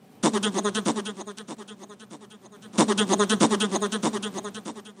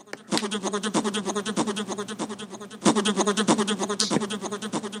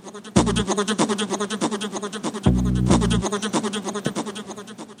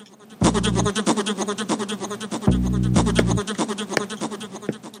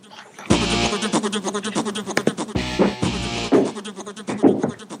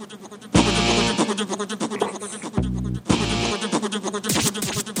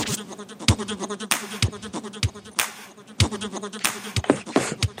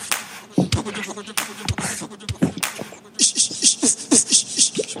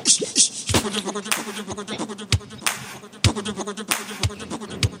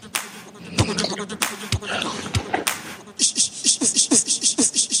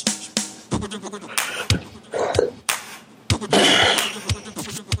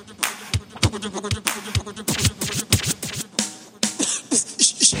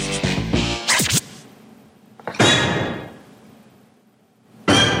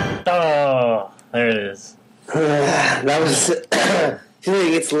Oh, there it is. That was...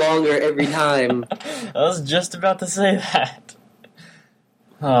 feeling it's longer every time. I was just about to say that.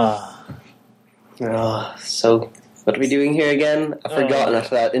 So, what are we doing here again? I've forgotten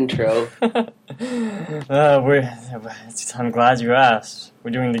after that intro. I'm glad you asked. We're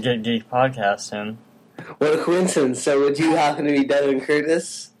doing the Get Geek Podcast, Tim. What a coincidence. So would you happen to be Devin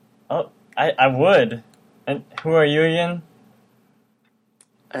Curtis? Oh, I would. And who are you again?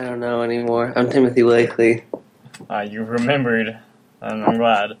 I don't know anymore. I'm Timothy Blakely. You remembered. And I'm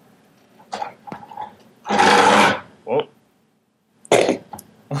glad. Whoa.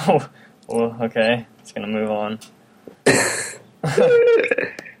 Oh, well, okay. Just gonna move on.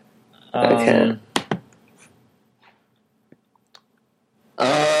 Okay.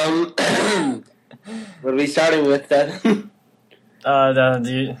 What are we starting with then?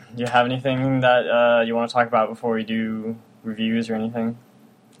 Do you have anything that you want to talk about before we do reviews or anything?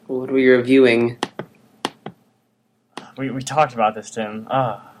 What are we reviewing? We talked about this, Tim.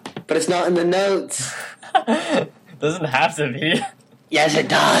 But it's not in the notes. Doesn't have to be. Yes, it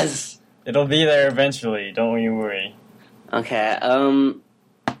does. It'll be there eventually. Don't you worry. Okay. I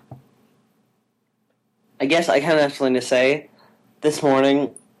guess I kind of have something to say. This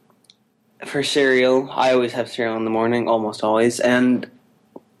morning, for cereal, I always have cereal in the morning, almost always, and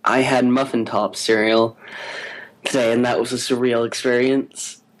I had muffin top cereal today, and that was a surreal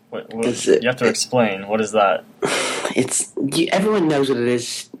experience. What, you have to explain. What is that? Everyone knows what it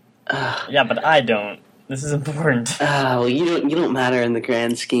is. Yeah, but I don't. This is important. Well, you don't matter in the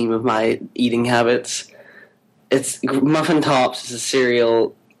grand scheme of my eating habits. It's Muffin Tops is a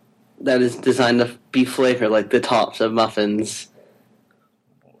cereal that is designed to be flavored like the tops of muffins.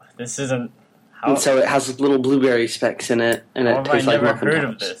 This isn't. And so it has little blueberry specks in it, and it tastes like Muffin Tops. How have I never heard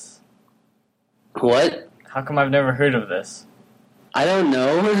of this? What? How come I've never heard of this? I don't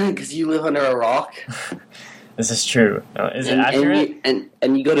know, because you live under a rock. This is true. Is it accurate?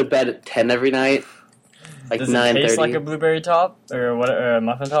 And you go to bed at 10 every night, like 9:30. Does it taste like a blueberry top or what? Or a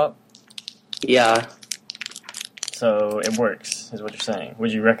muffin top? Yeah. So it works, is what you're saying.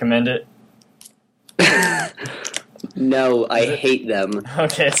 Would you recommend it? No, I hate them.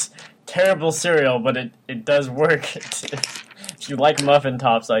 Okay, it's terrible cereal, but it does work. If you like muffin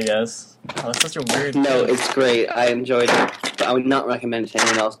tops, I guess. Oh, that's such a weird. No, it's great. I enjoyed it, but I would not recommend it to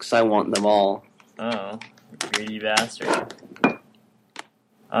anyone else because I want them all. Oh, greedy bastard.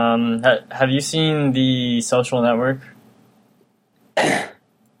 Have you seen The Social Network?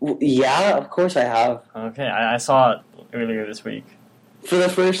 Yeah, of course I have. Okay, I saw it earlier this week. For the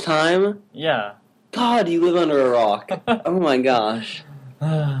first time? Yeah. God, you live under a rock. Oh my gosh.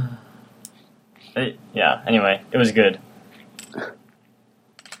 Yeah, anyway, it was good.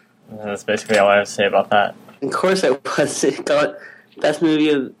 That's basically all I have to say about that. Of course it was. It got best movie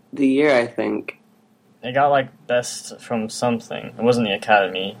of the year, I think. It got, like, best from something. It wasn't the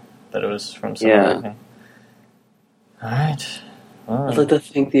Academy, but it was from something. Yeah. Alright. Well, I'd like to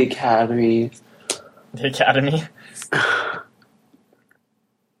thank the Academy. The Academy?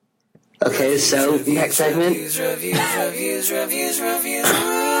 Okay, so, next segment. Reviews.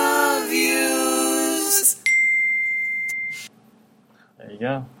 There you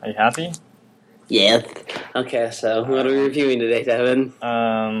go. Are you happy? Yeah. Okay, so what are we reviewing today, Devin?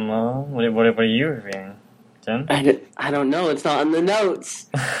 Well, what are you reviewing, Tim? I don't know. It's not in the notes.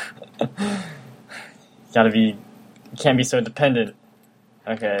 You can't be so dependent.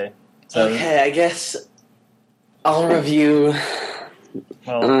 Okay. So, okay, I guess I'll review.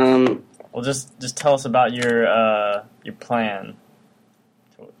 Well, just tell us about your plan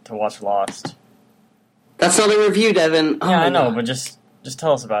to watch Lost. That's not a review, Devin. Yeah, I know, but just Just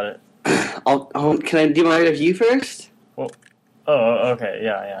tell us about it. Can I do my review first? Well, oh, okay,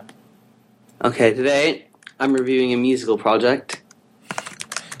 yeah. Okay, today I'm reviewing a musical project,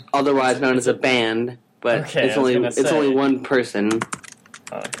 otherwise known as a band, but Okay, it's only one person,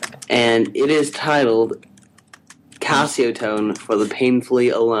 Okay. and it is titled Cassiotone for the Painfully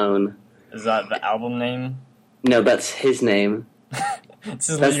Alone. Is that the album name? No, that's his name. It's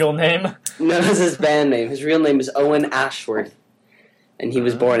his legal name? No, that's his band name. His real name is Owen Ashworth, and he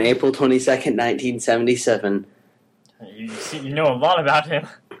was born April 22nd, 1977. You know a lot about him.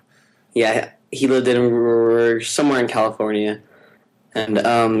 Yeah, he lived in somewhere in California. And,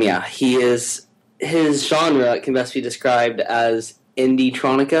 his genre can best be described as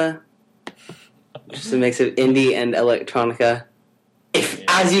indie-tronica. Just a mix of indie and electronica.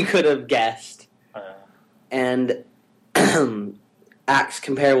 As you could have guessed. And acts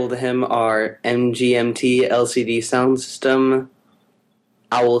comparable to him are MGMT, LCD Sound System,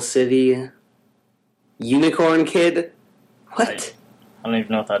 Owl City, Unicorn Kid. What? I don't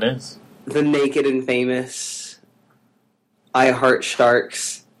even know what that is. The Naked and Famous, I Heart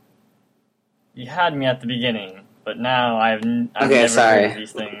Sharks. You had me at the beginning, but now I've Okay, never sorry. heard of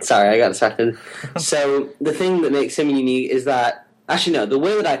these things. Sorry, I got distracted. So, the thing that makes him unique is that... Actually, no, the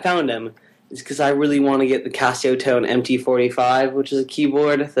way that I found him is because I really want to get the Cassiotone MT45, which is a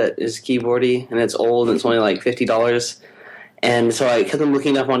keyboard that is keyboardy, and it's old, and it's only like $50. And so I kept on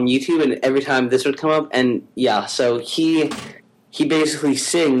looking up on YouTube, and every time this would come up, and yeah, so he basically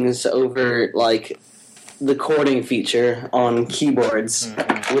sings over, like, the chording feature on keyboards,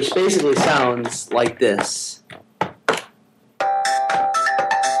 which basically sounds like this. And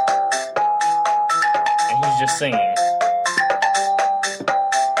he's just singing.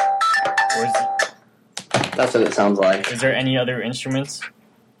 That's what it sounds like. Is there any other instruments?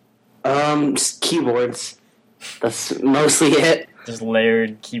 Just keyboards. That's mostly it. Just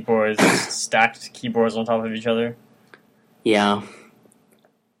layered keyboards, stacked keyboards on top of each other? Yeah.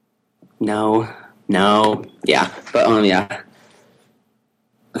 No. Yeah. But, yeah.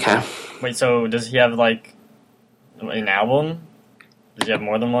 Okay. Wait, so does he have, like, an album? Does he have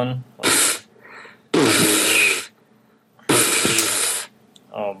more than one?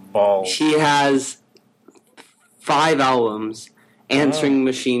 Oh, balls. He has 5 albums. Answering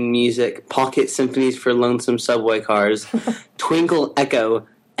Machine Music, Pocket Symphonies for Lonesome Subway Cars, Twinkle Echo,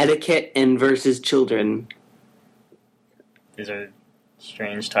 Etiquette, and Versus Children. These are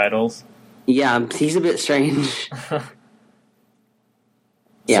strange titles. Yeah, he's a bit strange.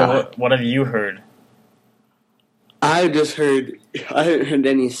 Yeah. So what have you heard? I haven't heard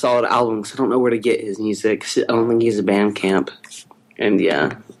any solid albums. I don't know where to get his music. I don't think he's a Bandcamp. And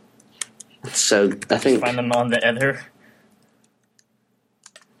yeah. So, I think... Find them on the Ether?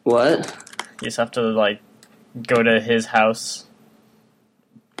 What? You just have to, like, go to his house,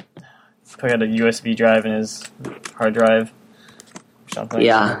 put out a USB drive in his hard drive, or something.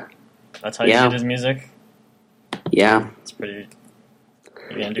 Yeah. That's how you get his music? Yeah. It's pretty...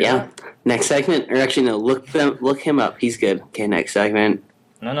 You gonna do that? Next segment? Or actually, no, look him up. He's good. Okay, next segment.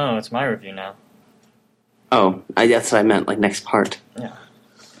 No, it's my review now. Oh, that's what I meant, like, next part. Yeah.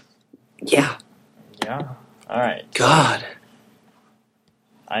 Yeah. Yeah? Alright. God.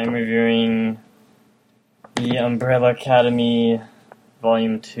 I'm reviewing The Umbrella Academy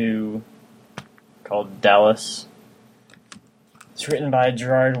Volume 2 called Dallas. It's written by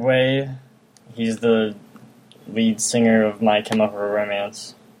Gerard Way. He's the lead singer of My Chemical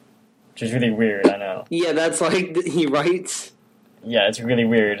Romance. Which is really weird, I know. Yeah, that's like, he writes? Yeah, it's really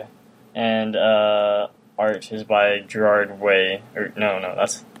weird. And art is by Gerard Way. No,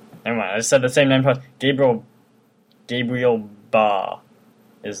 that's... Never mind, I just said the same name twice. Gabriel Ba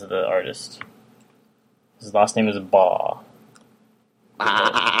is the artist. His last name is Ba.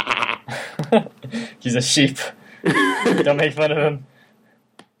 He's a sheep. Don't make fun of him.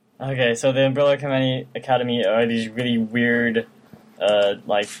 Okay, so the Umbrella Academy are these really weird,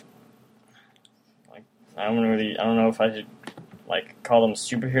 like I don't know if I should like call them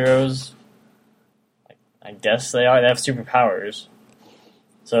superheroes. I guess they are. They have superpowers.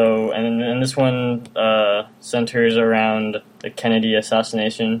 So, and this one centers around the Kennedy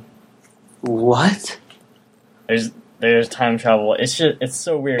assassination. What? There's time travel. It's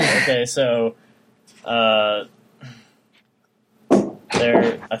so weird. Okay, so I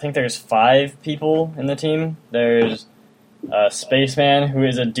think there's 5 people in the team. There's a spaceman who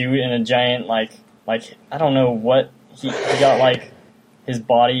is a dude in a giant like I don't know what he got, like his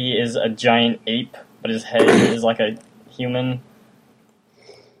body is a giant ape, but his head is like a human.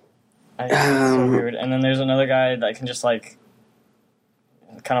 It's so weird. And then there's another guy that can just like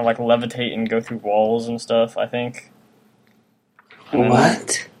kind of like levitate and go through walls and stuff, I think.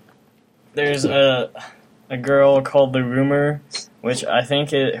 What? There's a girl called the Rumor, which I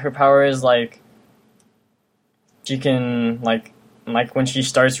think her power is like she can like when she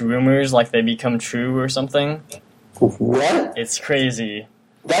starts rumors, like they become true or something. What? It's crazy.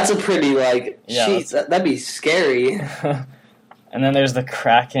 That's a pretty Yeah, that'd be scary. And then there's the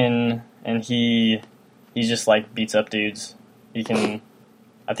Kraken, and he just like beats up dudes. I think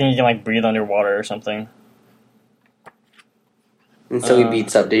he can like breathe underwater or something. And so he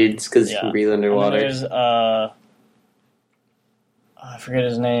beats up dudes because he can breathe underwater. And there's I forget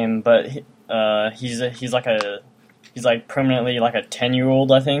his name, but he's like permanently like a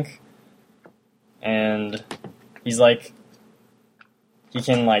 10-year-old, I think, and he's like he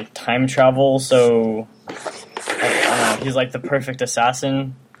can like time travel. So I don't know, he's like the perfect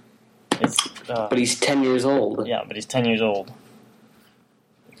assassin. But he's 10 years old. Yeah, but he's 10 years old.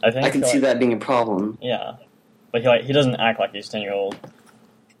 I think I can see that being a problem. Yeah, but he doesn't act like he's 10-year-old.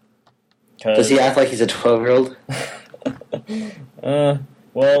 Does he act like he's a 12-year-old?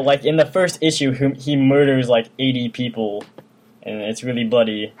 Well, like in the first issue, he murders like 80 people, and it's really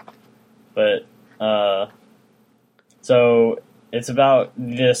bloody. But so it's about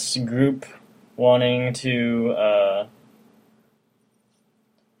this group wanting to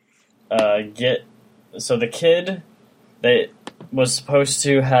get. So the kid that was supposed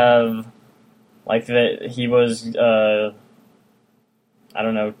to have, like, that he was I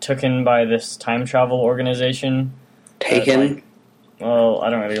don't know, taken by this time travel organization. Taken? Well, I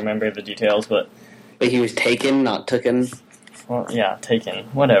don't really remember the details, but he was taken, not tooken? Well, yeah, taken.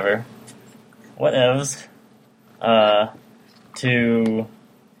 Whatever. Whatevs. To,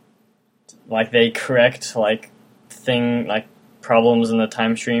 like, they correct, like, problems in the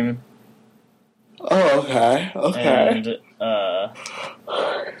time stream. Oh, okay. And,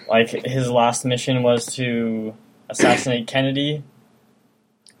 like, his last mission was to assassinate Kennedy.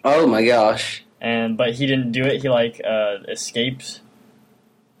 Oh my gosh. But he didn't do it. He escaped.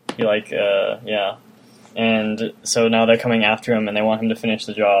 He yeah. And so now they're coming after him, and they want him to finish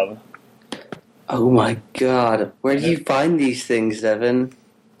the job. Oh my god. Where do you find these things, Evan?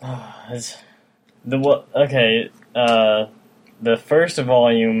 The first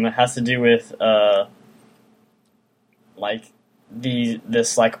volume has to do with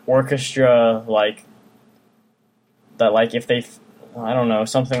this orchestra, that if they, I don't know,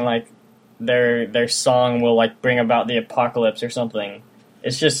 something like their song will bring about the apocalypse or something.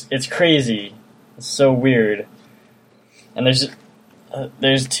 It's crazy. It's so weird. And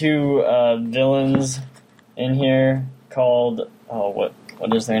there's two villains in here called, what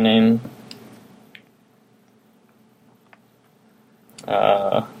is their name?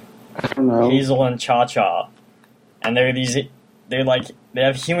 I don't know. Hazel and Cha-Cha. And they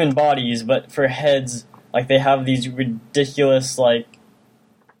have human bodies, but for heads, they have these ridiculous,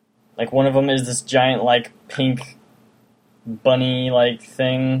 one of them is this giant, pink bunny,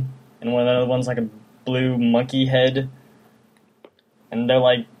 thing, and one of the other one's, a blue monkey head. And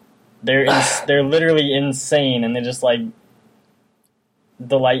they're literally insane, and they just,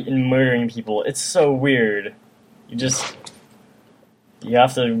 delight in murdering people. It's so weird. You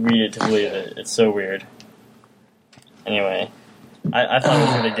have to read it to believe it. It's so weird. Anyway, I thought it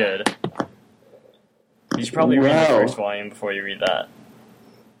was really good. You should probably read the first volume before you read that.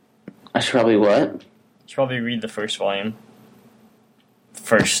 I should probably what? You should probably read the first volume.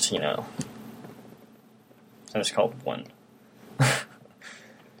 First, And it's called one.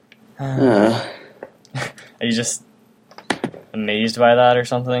 Are you just amazed by that or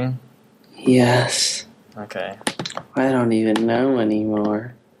something? Yes. Okay. I don't even know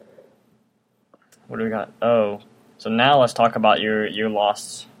anymore. What do we got? Oh, so now let's talk about your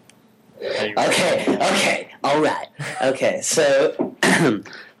lost. Okay, alright. Okay, so a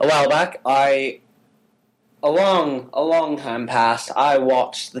while back, a long time past, I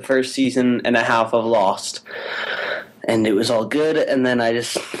watched the first season and a half of Lost. And it was all good, and then I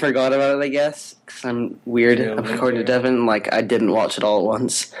just forgot about it, I guess. Because I'm weird, according to Devin. I didn't watch it all at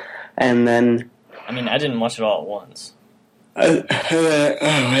once. And then... I mean, I didn't watch it all at once. And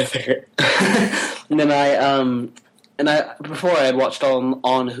then before I had watched all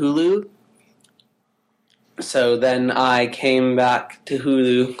on Hulu. So then I came back to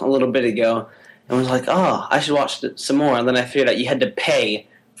Hulu a little bit ago and was like, oh, I should watch it some more. And then I figured out you had to pay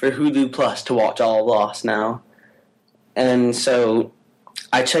for Hulu Plus to watch all of Lost now. And so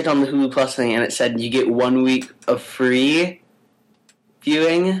I checked on the Hulu Plus thing and it said you get 1 week of free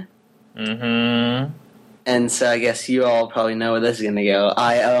viewing. Mm-hmm. And so I guess you all probably know where this is going to go.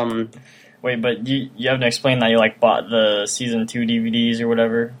 Wait, but you haven't explained that you bought the season 2 DVDs or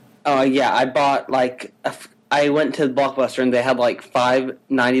whatever? Oh yeah, I bought I went to Blockbuster and they had like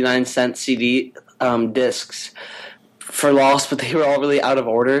 5.99 CD discs for Lost, but they were all really out of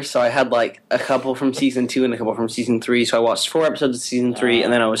order. So I had like a couple from season 2 and a couple from season 3. So I watched 4 episodes of season 3,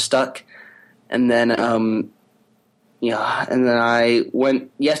 and then I was stuck. And then and then I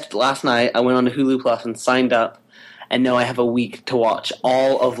went last night. I went on to Hulu Plus and signed up, and now I have a week to watch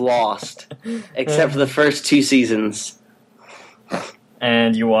all of Lost, except for the first 2 seasons.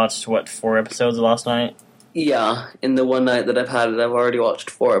 And you watched, 4 episodes last night? Yeah, in the one night that I've had it, I've already watched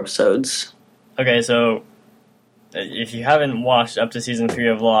 4 episodes. Okay, so if you haven't watched up to season 3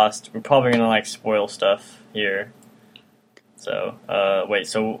 of Lost, we're probably gonna spoil stuff here. So, wait,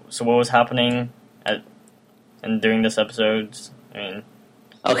 so what was happening during this episode? I mean,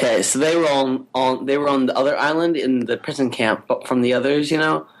 okay, so they were on the other island in the prison camp from the others,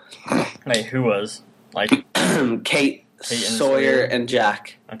 Wait, who was? Kate, Sawyer, and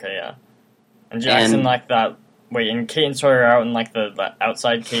Jack. Okay, yeah. And Jack's in that. Wait, and Kate and Sawyer are out in the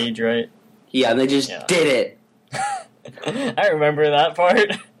outside cage, right? Yeah, and they just did it. I remember that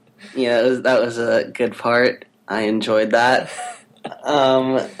part. Yeah, that was a good part. I enjoyed that.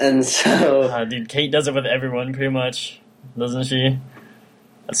 And so, dude, Kate does it with everyone pretty much, doesn't she?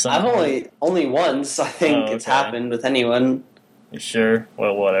 I've only once I think it's happened with anyone. You sure?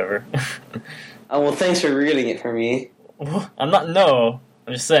 Well, whatever. Oh well, thanks for ruining it for me. I'm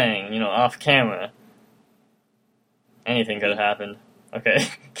just saying, off camera. Anything could have happened. Okay,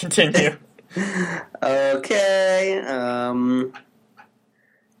 continue. Okay,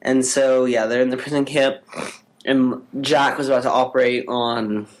 and so, they're in the prison camp, and Jack was about to operate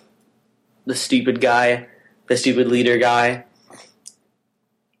on the stupid leader guy,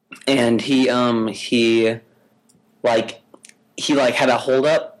 and he had a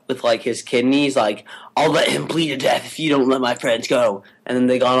holdup with, his kidneys, I'll let him bleed to death if you don't let my friends go, and then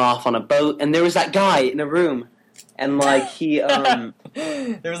they got off on a boat, and there was that guy in a room, and,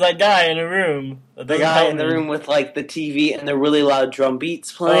 there was that guy in a room. The guy in the room with, the TV and the really loud drum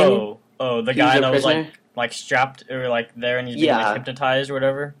beats playing. Oh, the guy that was, strapped, or, there, and he's being, hypnotized or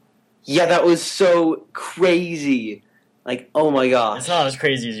whatever? Yeah, that was so crazy. Oh my gosh. It's not as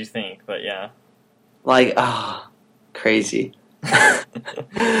crazy as you think, but yeah. Crazy.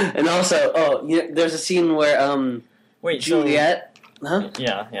 And also, there's a scene where, wait, Juliet... Huh?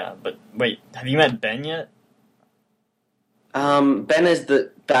 Yeah, but wait, have you met Ben yet? Ben is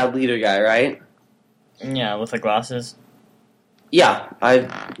the bad leader guy, right? Yeah, with the glasses. Yeah,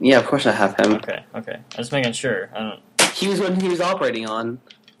 of course I have him. Okay. I'm just making sure. I don't. He was when he was operating on.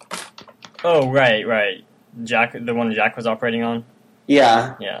 Oh, right. Jack, the one Jack was operating on.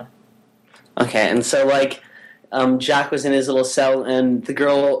 Yeah. Yeah. Okay, and so Jack was in his little cell, and the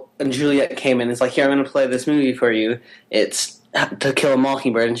girl and Juliet came in. And it's here, I'm going to play this movie for you. It's To Kill a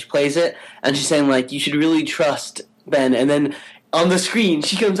Mockingbird, and she plays it, and she's saying you should really trust Ben, and then on the screen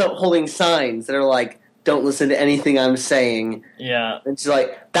she comes up holding signs that are don't listen to anything I'm saying. Yeah. And she's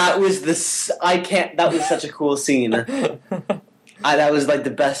that was that was such a cool scene. That was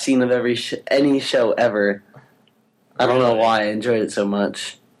the best scene of any show ever. I don't know why I enjoyed it so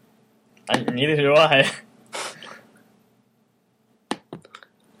much. Neither do I.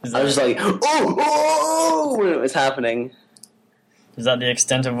 I was just oh, when it was happening. Is that the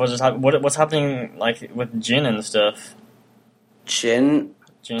extent of what's happening with Jin and stuff? Jin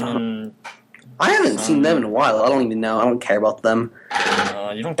and I haven't seen them in a while. I don't even know. I don't care about them.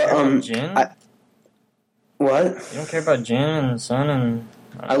 You don't care about Jin? What? You don't care about Jin and Sun and...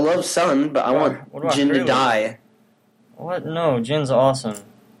 I love Sun, but I want Jin to die. What? No, Jin's awesome.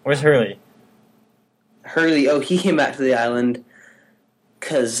 Where's Hurley? He came back to the island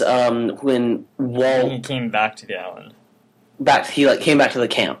because when Walt... He came back to the island. He came back to the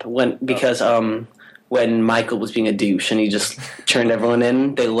camp because when Michael was being a douche and he just turned everyone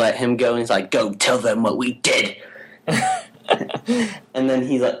in, they let him go and he's go tell them what we did. And then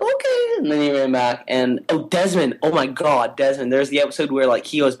he's okay, and then he ran back and Desmond, oh my god, Desmond, there's the episode where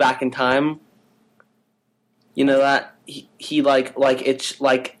he goes back in time. You know that? He it's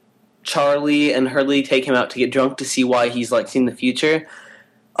Charlie and Hurley take him out to get drunk to see why he's seen the future.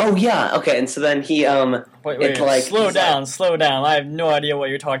 Oh yeah, okay, and so then he wait, slow down. I have no idea what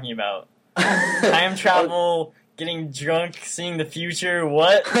you're talking about. Time travel, getting drunk, seeing the future,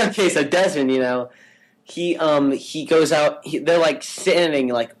 what? Okay, so Desmond, he goes out, they're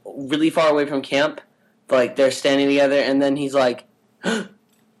standing really far away from camp. They're standing together, and then he's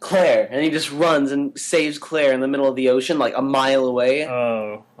Claire, and he just runs and saves Claire in the middle of the ocean, a mile away.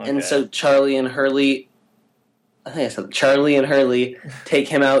 Oh, okay. And so Charlie and Hurley take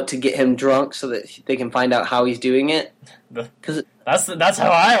him out to get him drunk so that they can find out how he's doing it. That's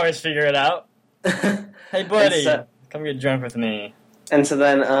how I always figure it out. Hey, buddy, come get drunk with me. And so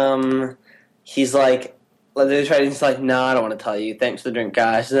then, he's like, he's like, no, I don't want to tell you. Thanks for the drink,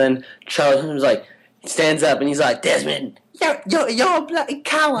 guys. So then Charles was like, he stands up and he's like, Desmond, you're a bloody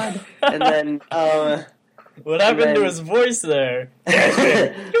coward. And then, what happened to his voice there?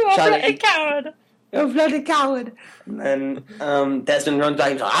 Desmond, you're a bloody coward. You're a bloody coward. And then, Desmond runs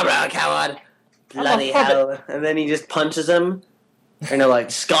back and he's like, I'm not a coward. Bloody hell. And then he just punches him. Or no, like,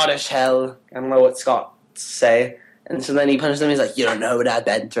 Scottish hell. I don't know what Scots say. And so then he punches him, he's like, you don't know what I've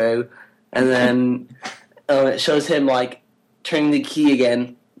been through. And then it shows him, like, turning the key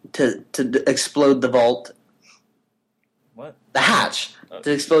again to explode the vault. What? The hatch.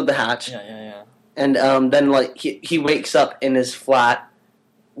 To explode the hatch. Yeah. And then, like, he wakes up in his flat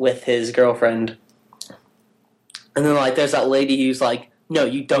with his girlfriend. And then, like, there's that lady who's like, no,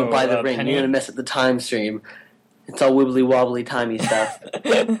 you don't buy the ring. Penny? You're going to mess up the time stream. It's all wibbly-wobbly timey stuff.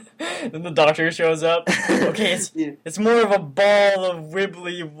 Then the doctor shows up. Okay, it's more of a ball of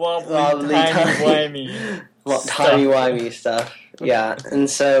wibbly-wobbly, timey-wimey timey-wimey stuff. Yeah, and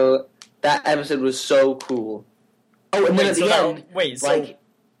so that episode was so cool. Oh, and then at the end...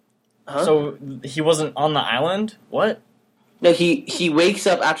 So he wasn't on the island? What? No, he wakes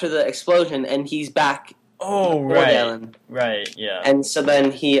up after the explosion, and he's back... Oh, right. Island. Right, yeah. And so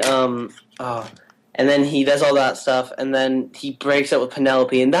then he, and then he does all that stuff, and then he breaks up with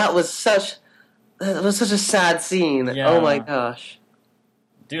Penelope, and that was such a sad scene. Yeah. Oh my gosh.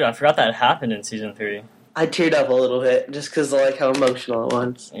 Dude, I forgot that happened in season 3. I teared up a little bit, just because of, like, how emotional it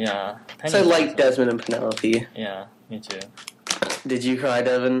was. Yeah. So I like Desmond and Penelope. Yeah, me too. Did you cry,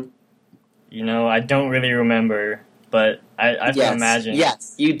 Devin? You know, I don't really remember, but I have to imagine.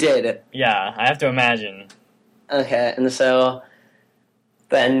 Yes, you did. Yeah, I have to imagine. Okay, and so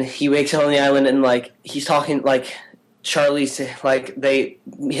then he wakes up on the island and, like, he's talking, like, Charlie's, like,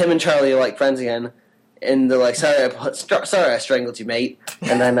 him and Charlie are, like, friends again, and they're like, sorry I strangled you, mate.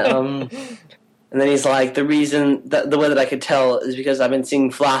 And then, and then he's like, the reason, the way that I could tell is because I've been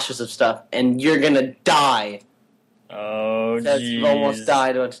seeing flashes of stuff, and you're gonna die. Oh, jeez. You've almost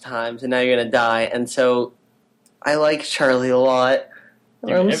died a bunch of times, and now you're gonna die, and so I like Charlie a lot.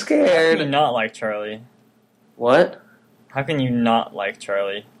 Dude, I'm scared. How can you not like Charlie? What? How can you not like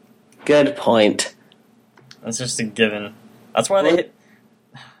Charlie? Good point. That's just a given. That's why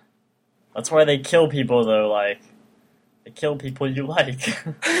they kill people, though. Like, they kill people you like.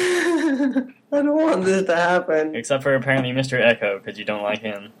 I don't want this to happen. Except for apparently Mr. Echo, because you don't like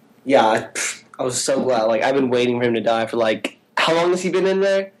him. Yeah, I was so glad. Like, I've been waiting for him to die for, like, how long has he been in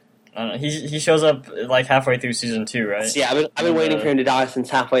there? I don't know. He shows up, like, halfway through season 2, right? Yeah, I've been waiting for him to die since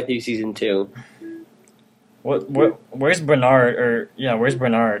halfway through season 2. Where's Bernard? Where's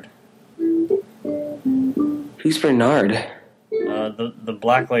Bernard? Who's Bernard? The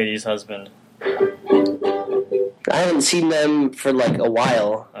black lady's husband. I haven't seen them for, like, a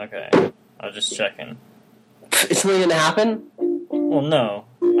while. Okay, I was just checking. Is something gonna happen? Well, no.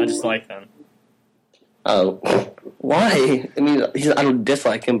 I just like them. Oh. Why? I mean, I don't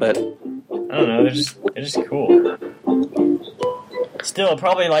dislike him, but... I don't know, they're just cool. Still,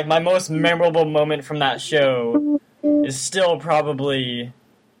 probably, like, my most memorable moment from that show is still probably...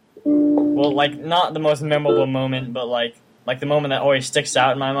 Well, like, not the most memorable moment, but, like the moment that always sticks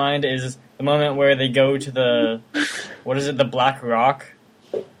out in my mind is the moment where they go to the... What is it? The Black Rock?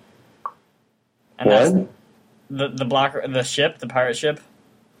 And what? The ship, the pirate ship.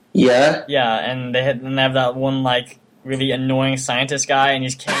 Yeah. Yeah, and they have that one, like, really annoying scientist guy, and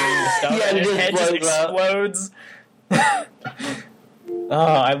he's carrying the stuff, and his head just explodes. Oh,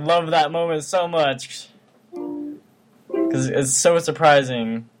 I love that moment so much. Because it's so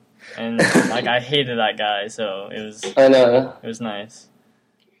surprising. And, like, I hated that guy, so it was... I know. It was nice.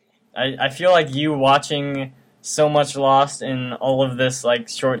 I feel like you watching so much Lost in all of this, like,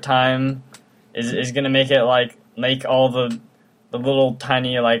 short time is gonna make it, like, make all the little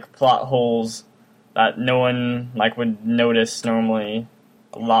tiny, like, plot holes that no one, like, would notice normally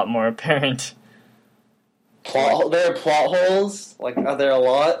a lot more apparent. There are plot holes? Like, are there a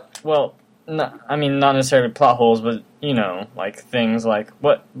lot? Well, not necessarily plot holes, but, you know, like, things like,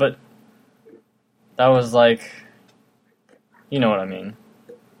 but that was, like, you know what I mean.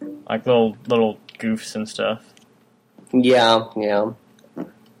 Like, little goofs and stuff. Yeah.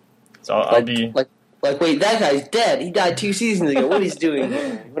 So I'll be... wait, that guy's dead. He died 2 seasons ago. What is he doing?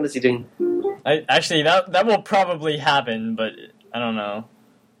 What is he doing? Actually, that will probably happen, but I don't know.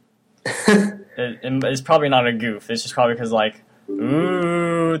 It's probably not a goof. It's just probably because, like,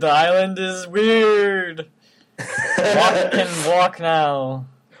 ooh, the island is weird. Can walk now.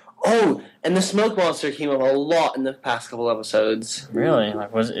 Oh, and the smoke monster came up a lot in the past couple episodes. Really?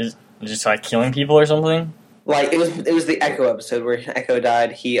 Like, Just like killing people or something? Like, it was the Echo episode where Echo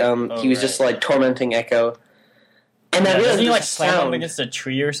died. He was just, like, tormenting Echo. And I realized doesn't he, like, there's a slam him sound. against a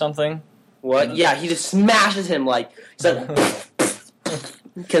tree or something? What? Yeah, he just smashes him, like, he's like,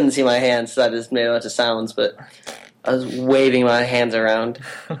 couldn't see my hands, so I just made a bunch of sounds, but I was waving my hands around.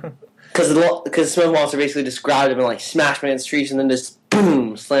 Because Smoke Monster basically just grabbed him and, like, smashed him against trees and then just,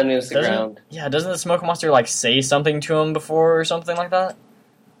 boom, slammed him into the ground. Yeah, doesn't the Smoke Monster, like, say something to him before or something like that?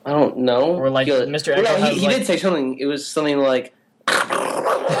 I don't know. Or, like, Mr. Echo has, he did say something. It was something like...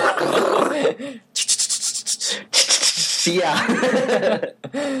 yeah.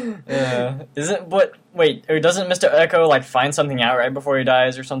 Yeah. Or doesn't Mr. Echo, like, find something out right before he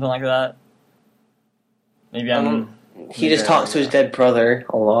dies or something like that? Maybe he just talks to his dead brother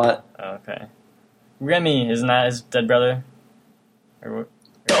a lot. Okay. Remy, isn't that his dead brother?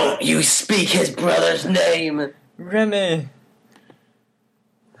 Don't you speak his brother's name! Remy!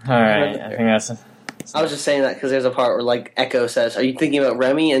 Alright, I think that's... I was just saying that because there's a part where, like, Echo says, "Are you thinking about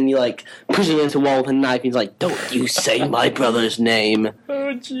Remy?" And he, like, pushes him into a wall with a knife, and he's like, "Don't you say my brother's name."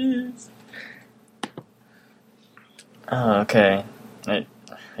 Oh, jeez. Oh, okay. Are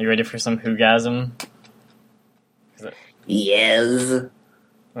you ready for some Whogasm? Yes.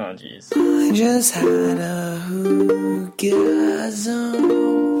 Oh, jeez. I just had a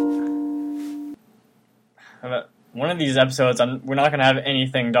Whogasm. One of these episodes, we're not going to have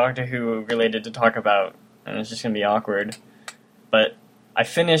anything Doctor Who related to talk about, and it's just going to be awkward. But I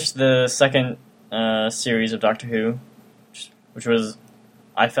finished the second series of Doctor Who, which was,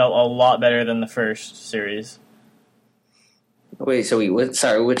 I felt, a lot better than the first series. Wait,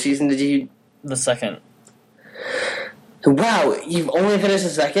 which season did you... The second. Wow, you've only finished the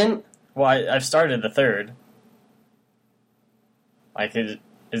second? Well, I've started the third. Like,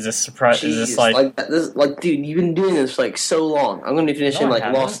 is this surprise? Is this like dude, you've been doing this for, like, so long. I'm going to be finishing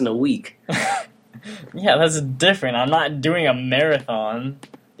Lost in a week. Yeah, that's different. I'm not doing a marathon.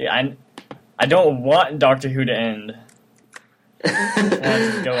 Dude, I don't want Doctor Who to end. I want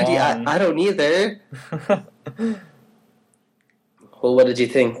it to go on. I don't either. Well, what did you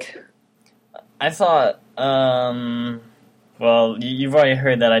think? I thought, well, you've already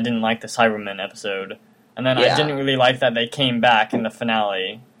heard that I didn't like the Cybermen episode. And then I didn't really like that they came back in the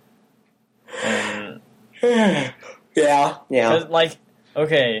finale. And yeah. Like,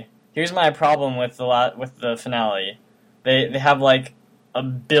 okay, here's my problem with the finale. They have, like,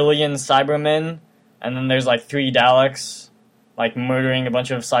 1 billion Cybermen, and then there's, like, 3 Daleks, like, murdering a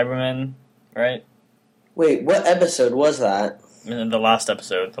bunch of Cybermen, right? Wait, what episode was that? The last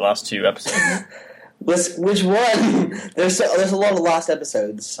episode, the last 2 episodes. Which one? There's a lot of last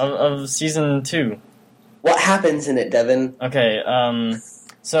episodes. Of season 2. What happens in it, Devin? Okay,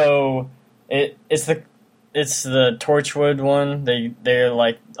 so it's the Torchwood one. They're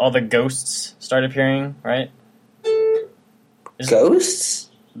like all the ghosts start appearing, right?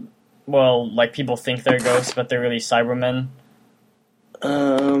 Ghosts? Well, like people think they're ghosts, but they're really Cybermen.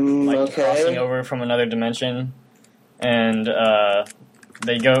 Like crossing over from another dimension, and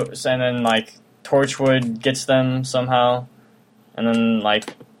they go, and then like Torchwood gets them somehow, and then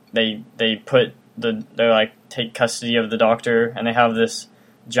like they like take custody of the Doctor, and they have this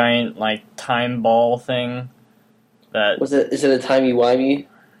giant like time ball thing that is it a timey-wimey?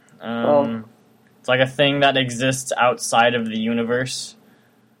 It's like a thing that exists outside of the universe.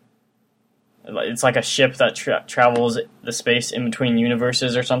 It's like a ship that travels the space in between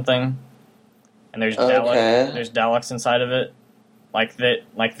universes or something, and there's Daleks inside of it, like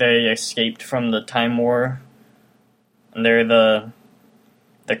they escaped from the Time War, and they're the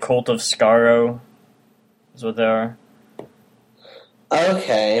cult of Skaro, is what they are.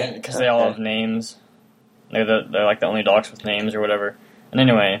 Okay. Because they all have names. They're like the only Daleks with names or whatever. And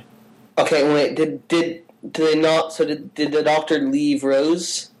anyway. Okay, wait. Did they not? So did the Doctor leave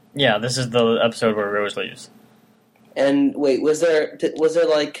Rose? Yeah, this is the episode where Rose leaves. And wait, was there a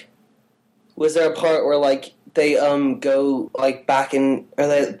part where like they go like back in, or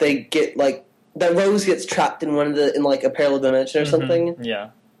they get like that Rose gets trapped in like a parallel dimension or something?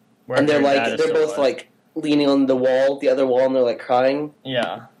 Yeah. And they're both like leaning on the other wall, and they're like crying.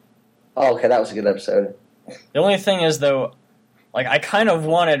 Yeah. Oh, okay, that was a good episode. The only thing is though, like I kind of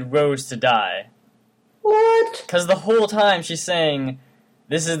wanted Rose to die. What? Because the whole time she's saying,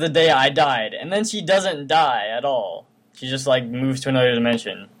 "This is the day I died," and then she doesn't die at all. She just like moves to another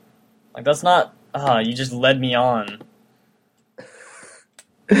dimension. Like that's not. You just led me on.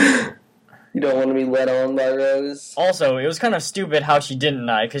 You don't want to be led on by Rose? Also, it was kind of stupid how she didn't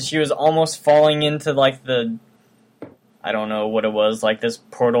die, because she was almost falling into, like, the I don't know what it was, like this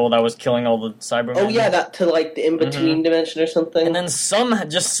portal that was killing all the Cybermen. Oh yeah, that to like the in-between dimension or something. And then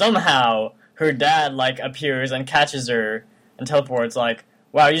somehow her dad like appears and catches her and teleports. Like,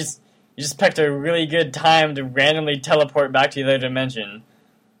 wow, you just picked a really good time to randomly teleport back to the other dimension,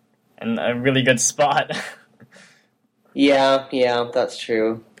 and a really good spot. Yeah, that's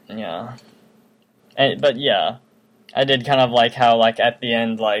true. Yeah, but yeah, I did kind of like how like at the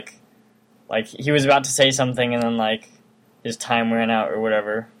end like he was about to say something and then like his time ran out or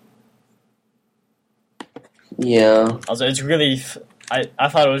whatever. Yeah. Also, it's really I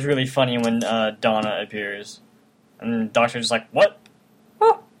thought it was really funny when Donna appears, and the Doctor's just like, what?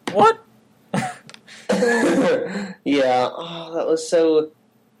 Oh, what? Yeah. Oh, that was so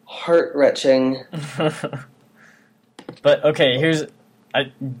heart-wrenching. But okay,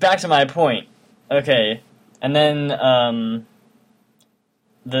 back to my point. Okay, and then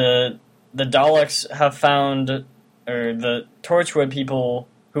the Daleks have found, or the Torchwood people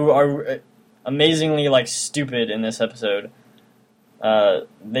who are amazingly like stupid in this episode.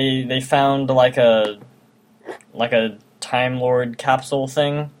 They found like a Time Lord capsule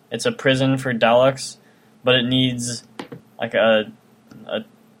thing. It's a prison for Daleks, but it needs like a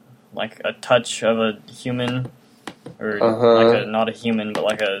touch of a human, or like not a human, but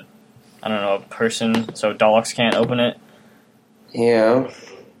like a person. So Daleks can't open it. Yeah.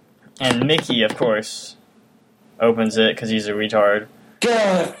 And Mickey, of course, opens it because he's a retard.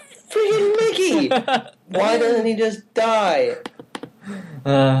 God, freaking Mickey! Why doesn't he just die?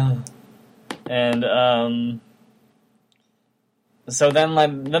 So then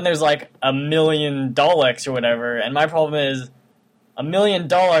there's like a million Daleks or whatever, and my problem is a million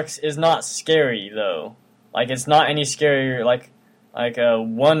Daleks is not scary though. Like it's not any scarier. Like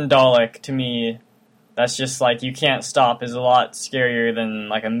one Dalek to me, that's just like you can't stop, is a lot scarier than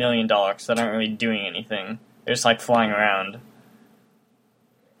like a million Daleks that aren't really doing anything. They're just like flying around.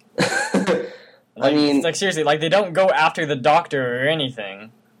 I mean, like seriously, like they don't go after the Doctor or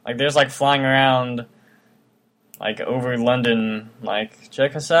anything. Like they're just like flying around, like over London. Like,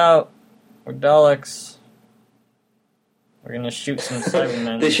 check us out, we're Daleks. We're gonna shoot some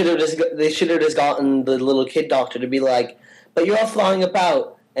Cybermen. They should have just gotten the little kid Doctor to be like, but you're flying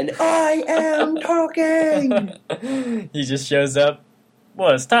about, and I am talking. He just shows up.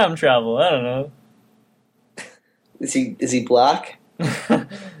 What? It's time travel. I don't know. Is he black? No,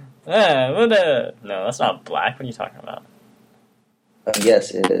 that's not black. What are you talking about? Yes,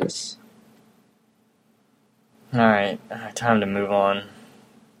 it is. Alright, time to move on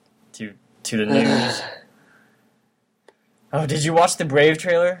to the news. Oh, did you watch the Brave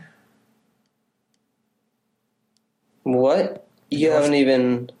trailer? What? You haven't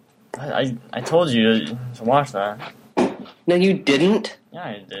even... I told you to watch that. No, you didn't? Yeah,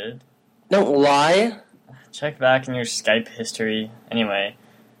 I did. Don't lie. Check back in your Skype history. Anyway,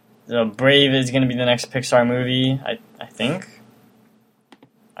 so Brave is going to be the next Pixar movie, I think.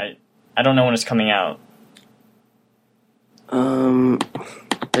 I don't know when it's coming out.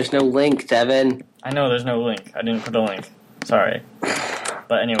 There's no link, Devin. I know there's no link. I didn't put a link. Sorry.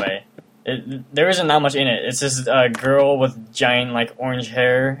 But anyway, there isn't that much in it. It's this girl with giant, like, orange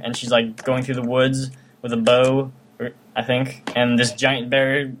hair, and she's, like, going through the woods with a bow, I think, and this giant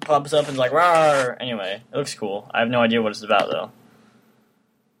bear pops up and is like, rawr! Anyway, it looks cool. I have no idea what it's about, though.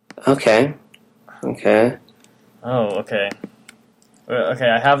 Okay. Oh, okay. Okay,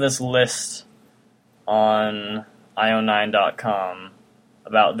 I have this list on io9.com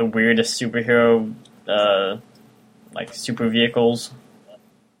about the weirdest superhero, like, super vehicles.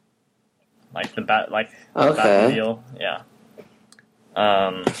 Like the Batmobile, yeah.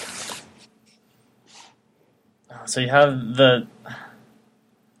 So you have the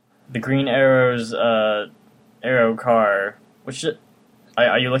Green Arrow's Arrow car. Which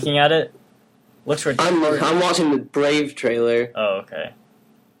are you looking at it? Looks retarded. I'm watching the Brave trailer. Oh, okay.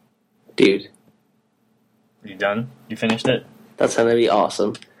 Dude, You done? You finished it? that's gonna be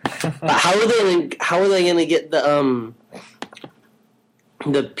awesome. But how are they gonna get the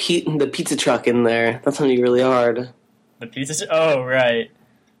pizza truck in there? That's gonna be really hard. The pizza? Oh, right.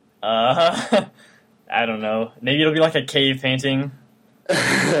 I don't know. Maybe it'll be like a cave painting.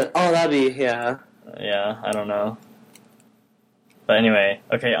 Oh, that'd be, yeah. Yeah, I don't know. But anyway,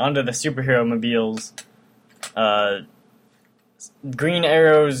 okay, on to the superhero mobiles. Green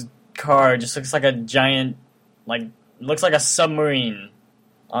Arrow's car just looks like a giant, looks like a submarine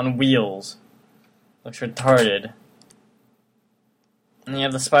on wheels. Looks retarded. And you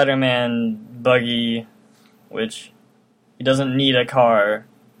have the Spider-Man buggy, which he doesn't need a car.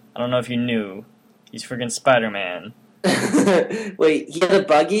 I don't know if you knew. He's freaking Spider-Man. Wait, he had a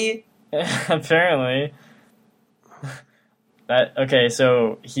buggy? Apparently. Okay,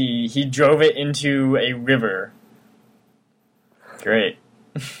 so he drove it into a river. Great.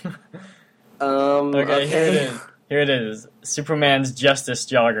 Okay, Here it is. Superman's Justice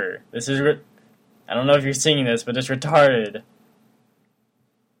Jogger. This is I don't know if you're singing this, but it's retarded.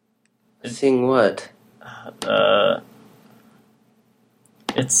 Sing what?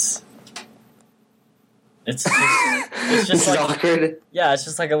 It's just This is like awkward. yeah, it's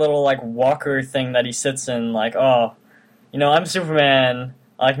just like a little like walker thing that he sits in. Like, oh, I'm Superman.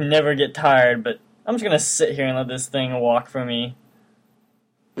 I can never get tired, but I'm just gonna sit here and let this thing walk for me.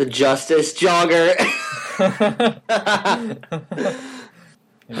 The Justice Jogger.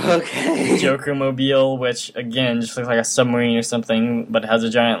 Okay. Joker Mobile, which again just looks like a submarine or something, but has a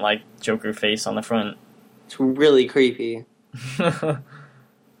giant like Joker face on the front. It's really creepy.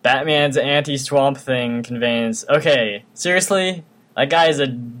 Batman's anti-swamp thing conveyance. Okay, seriously? That guy is a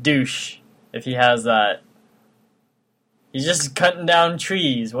douche if he has that. He's just cutting down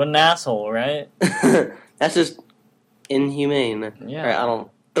trees. What an asshole, right? That's just inhumane. Yeah. Right,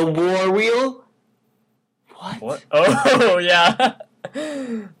 The War Wheel? What? Oh, yeah.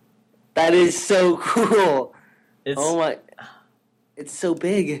 That is so cool. It's It's so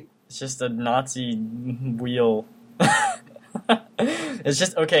big. just a Nazi wheel. It's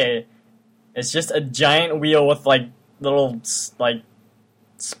just a giant wheel with like little like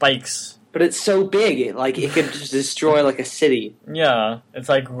spikes. But it's so big, it could just destroy like a city. Yeah, it's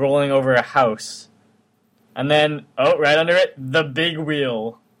like rolling over a house. And then, right under it, the big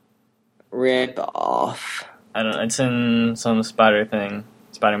wheel. Rip off. I don't know, it's in some Spider-Man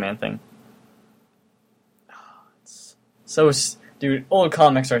thing. It's dude, old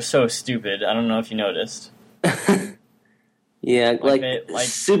comics are so stupid. I don't know if you noticed. Yeah,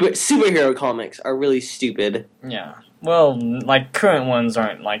 superhero comics are really stupid. Yeah. Well, like current ones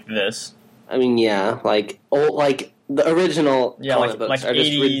aren't like this. I mean, yeah, the original comic books are 80s,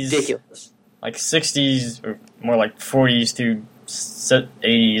 just ridiculous. Like 60s or more like 40s to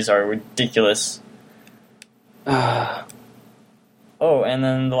 80s are ridiculous. Oh, and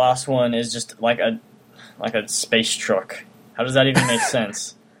then the last one is just like a space truck. How does that even make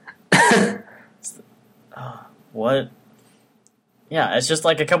sense? What? Yeah, it's just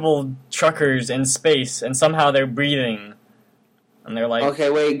like a couple truckers in space, and somehow they're breathing, and they're like, okay,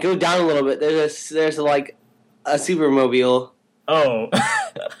 wait, go down a little bit. There's like a supermobile. Oh,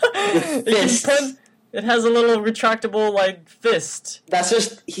 it has a little retractable like fist.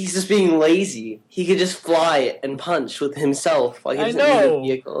 He's just being lazy. He could just fly and punch with himself. Like, I know.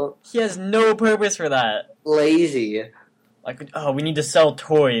 Need a vehicle. He has no purpose for that. Lazy. Like, we need to sell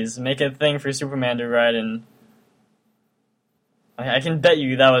toys, make a thing for Superman to ride in. I can bet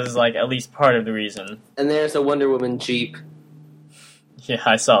you that was, like, at least part of the reason. And there's a Wonder Woman Jeep. Yeah,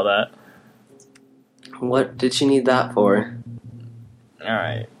 I saw that. What did she need that for?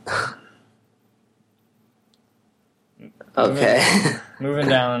 Alright. Okay. Moving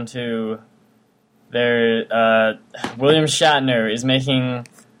down to William Shatner is making,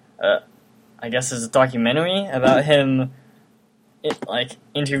 I guess it's a documentary about him,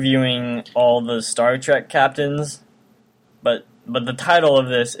 interviewing all the Star Trek captains, but the title of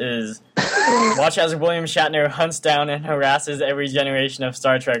this is Watch as William Shatner hunts down and harasses every generation of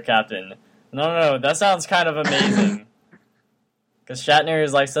Star Trek captain. No, that sounds kind of amazing. Because Shatner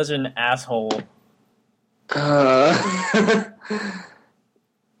is like such an asshole. Oh,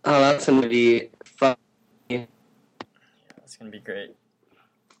 that's gonna be fun. Yeah, that's gonna be great.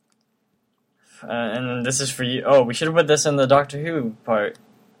 And this is for you. Oh, we should have put this in the Doctor Who part.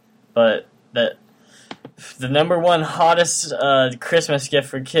 But the number one hottest Christmas gift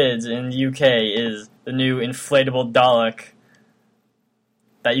for kids in the UK is the new inflatable Dalek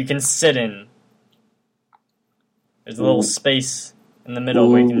that you can sit in. There's a little space in the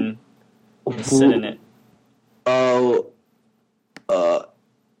middle where you can sit in it. Oh.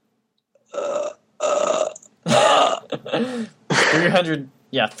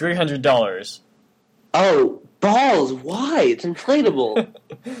 $300. Oh, balls! Why? It's inflatable.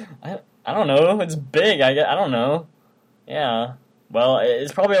 I don't know. It's big. I don't know. Yeah. Well,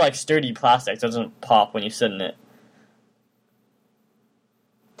 it's probably like sturdy plastic. It doesn't pop when you sit in it.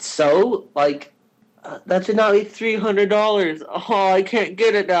 So, that should not be $300. Oh, I can't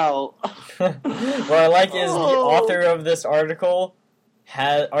get it now. What I like is the author of this article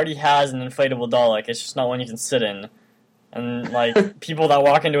already has an inflatable Dalek. It's just not one you can sit in. And, people that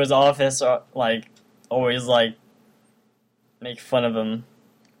walk into his office are, always, make fun of him.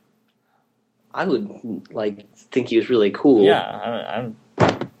 I would, think he was really cool. Yeah,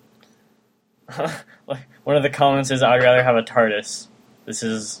 one of the comments is, I'd rather have a TARDIS. This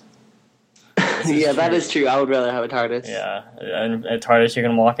is Yeah, that is true. I would rather have a TARDIS. Yeah, and a TARDIS you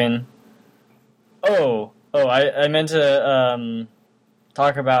can walk in. I meant to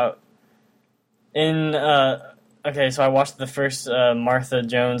talk about okay, so I watched the first Martha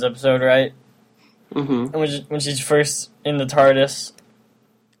Jones episode, right? Mm-hmm. And when she's first in the TARDIS,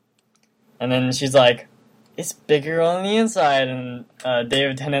 and then she's like, "It's bigger on the inside," and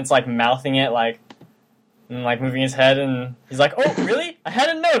David Tennant's like mouthing it, like, and like moving his head, and he's like, "Oh, really? I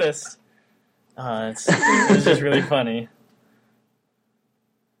hadn't noticed." It was just really funny.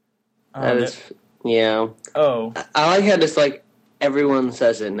 That is, yeah. Oh, I like how just like everyone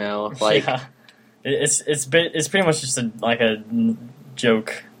says it now. Like, yeah. It's pretty much just a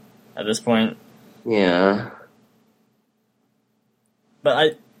joke at this point. Yeah.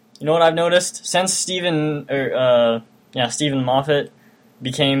 But you know what I've noticed since Stephen Moffat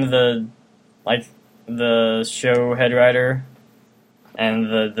became the show head writer and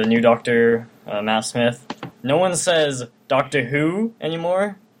the new Doctor Matt Smith, no one says Doctor Who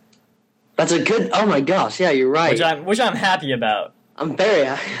anymore. That's a good. Oh my gosh! Yeah, you're right. Which I'm happy about. I'm very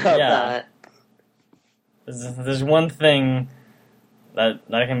happy about that. There's one thing that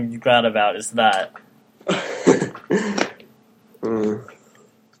I can be glad about is that.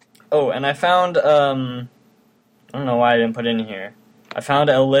 Oh, and I found I don't know why I didn't put it in here. I found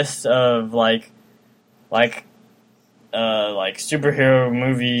a list of like superhero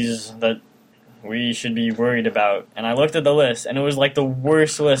movies that we should be worried about, and I looked at the list, and it was like the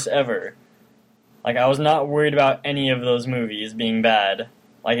worst list ever. Like, I was not worried about any of those movies being bad.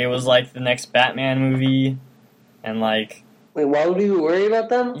 Like, it was like the next Batman movie, and like... Wait, why would you worry about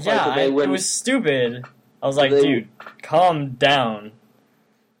them? Yeah, like, it was stupid. I was like, dude, calm down.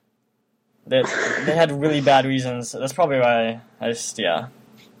 They had really bad reasons. That's probably why I just don't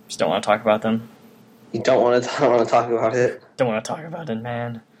want to talk about them. You don't want to talk about it? Don't want to talk about it,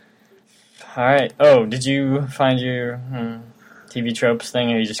 man. Alright. Oh, did you find your TV tropes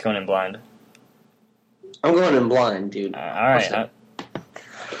thing, or are you just going in blind? I'm going in blind, dude. Alright.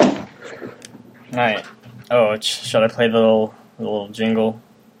 Alright. Oh, should I play the little jingle?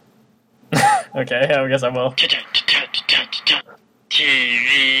 Okay, I guess I will.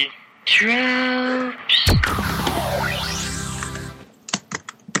 TV tropes.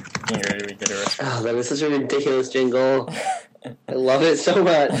 Oh, that was such a ridiculous jingle. I love it so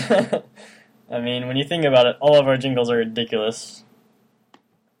much. I mean, when you think about it, all of our jingles are ridiculous.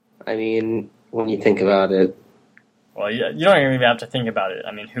 I mean, when you think about it. Well, you don't even have to think about it.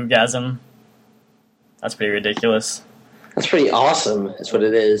 I mean, Whogasm? That's pretty ridiculous. That's pretty awesome, is what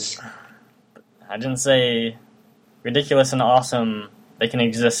it is. I didn't say ridiculous and awesome, they can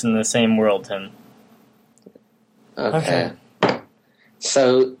exist in the same world, Tim. Okay.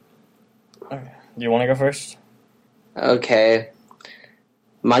 So... Okay. Do you want to go first? Okay.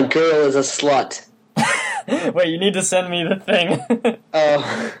 My girl is a slut. Wait, you need to send me the thing.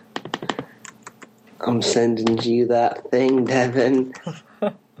 Oh. I'm sending you that thing, Devin.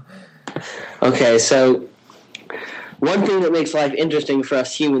 Okay, so one thing that makes life interesting for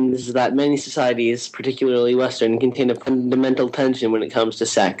us humans is that many societies, particularly Western, contain a fundamental tension when it comes to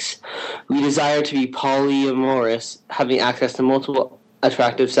sex. We desire to be polyamorous, having access to multiple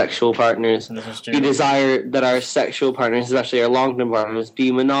attractive sexual partners. We desire that our sexual partners, especially our long-term partners,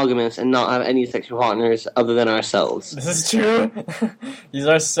 be monogamous and not have any sexual partners other than ourselves. This is true. These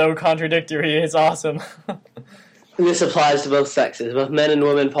are so contradictory. It's awesome. This applies to both sexes. Both men and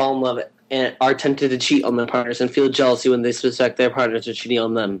women fall in love and are tempted to cheat on their partners and feel jealousy when they suspect their partners are cheating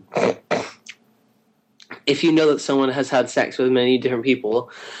on them. If you know that someone has had sex with many different people,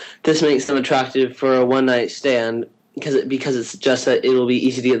 this makes them attractive for a one-night stand because it suggests that it will be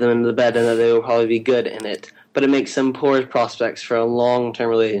easy to get them into the bed and that they will probably be good in it. But it makes them poor prospects for a long-term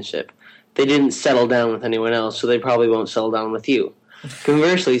relationship. They didn't settle down with anyone else, so they probably won't settle down with you.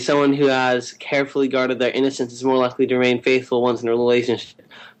 Conversely, someone who has carefully guarded their innocence is more likely to remain faithful once in a relationship,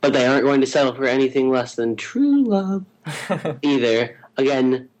 but they aren't going to settle for anything less than true love either.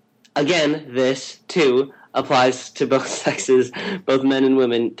 Again, this, too, applies to both sexes. Both men and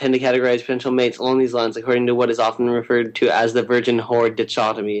women tend to categorize potential mates along these lines according to what is often referred to as the virgin whore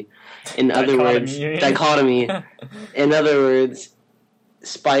dichotomy. In other words, dichotomy. In other words, in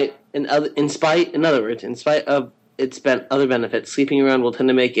spite of its other benefits, sleeping around will tend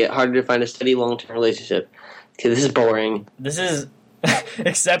to make it harder to find a steady long-term relationship. Okay, this is boring. This is...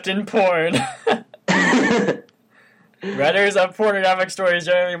 except in porn. Writers of pornographic stories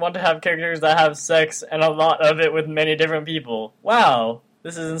generally want to have characters that have sex and a lot of it with many different people. Wow,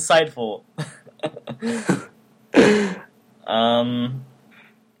 this is insightful.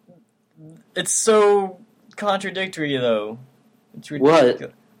 It's so contradictory, though. It's ridiculous.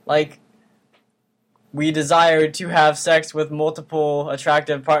 What? Like, We desire to have sex with multiple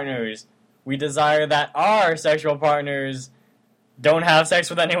attractive partners. We desire that our sexual partners don't have sex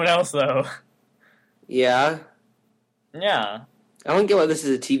with anyone else, though. Yeah. Yeah. I don't get why this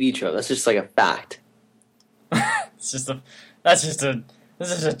is a TV trope. That's just like a fact. This is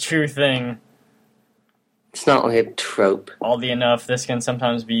a true thing. It's not like a trope. Oddly enough, this can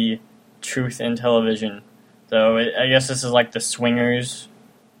sometimes be truth in television. So I guess this is like the swingers.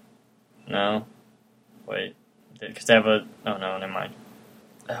 No. Wait. Because they have a... Oh, no, never mind.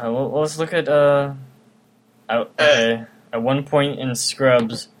 Let's look at... Okay. At one point in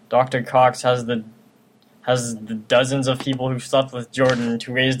Scrubs, Dr. Cox has the dozens of people who slept with Jordan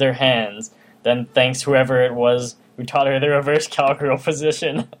to raise their hands, then thanks whoever it was who taught her the reverse cowgirl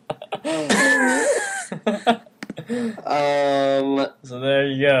position. So there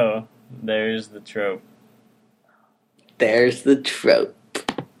you go. There's the trope. There's the trope.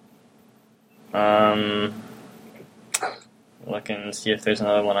 Look and see if there's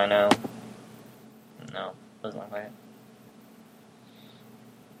another one I know. No, doesn't look like it.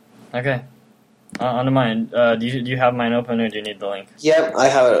 Okay. On to mine. Do you have mine open, or do you need the link? Yep, I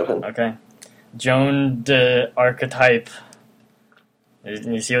have it open. Okay. Joan de Archetype.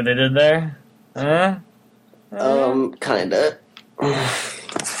 You see what they did there? Huh? Kinda.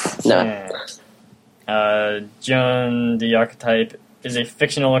 No. Joan the Archetype is a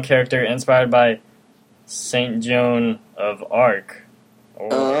fictional character inspired by Saint Joan of Arc.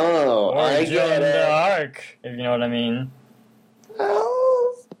 Or I Joan get it. d'Arc, if you know what I mean.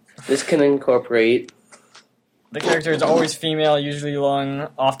 Oh. This can incorporate. The character is always female, usually young,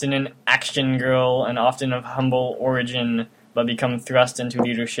 often an action girl, and often of humble origin, but become thrust into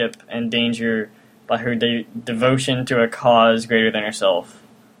leadership and danger by her devotion to a cause greater than herself.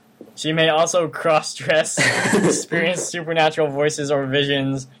 She may also cross-dress, experience supernatural voices or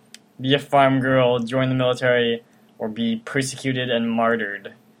visions, be a farm girl, join the military, or be persecuted and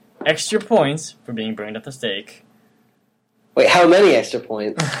martyred. Extra points for being burned at the stake. Wait, how many extra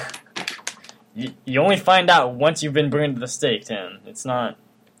points? You only find out once you've been burned at the stake, Tim. It's not...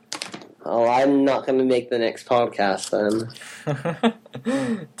 Oh, I'm not going to make the next podcast then.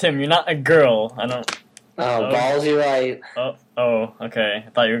 Tim, you're not a girl. I don't... Oh, balls, you're right. Oh, okay. I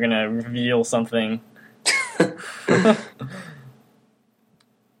thought you were going to reveal something.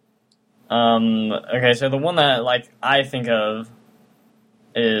 Okay, so the one that, I think of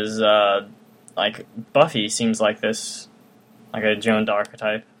is, Buffy seems like this. Like a Joan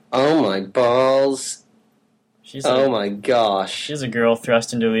d'Archetype. Oh, my balls. My gosh. She's a girl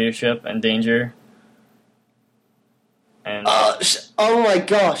thrust into leadership and danger. And oh my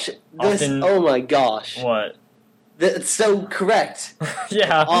gosh. Oh my gosh. What? That's so correct.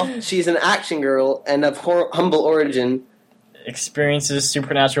 Yeah. She's an action girl and of humble origin. Experiences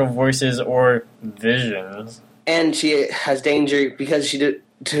supernatural voices or visions. And she has danger because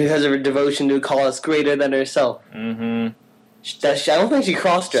because of her devotion to a cause greater than herself. Mm-hmm. I don't think she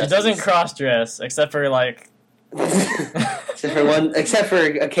cross-dresses. She doesn't cross-dress, except for, except for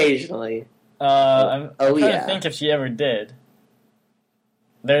occasionally. I'm trying to think if she ever did.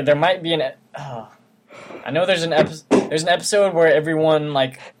 There might be I know there's an episode where everyone,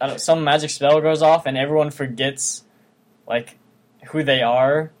 some magic spell goes off and everyone forgets, who they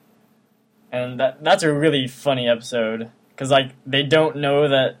are. And that's a really funny episode. Because, they don't know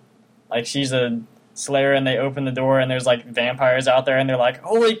that, she's a slayer, and they open the door and there's, vampires out there and they're like,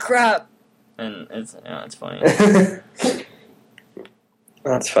 holy crap! And it's funny.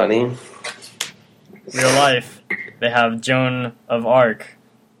 That's funny. Real life, they have Joan of Arc.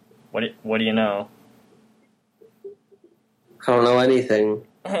 What do you know? I don't know anything.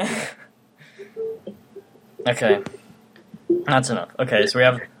 Okay, that's enough. Okay, so we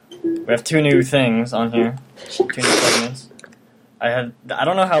have two new things on here, 2 new segments. I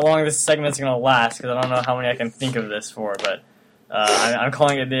don't know how long this segment's gonna last because I don't know how many I can think of this for, but I'm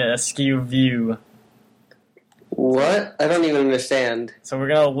calling it the Askew View. What? I don't even understand. So we're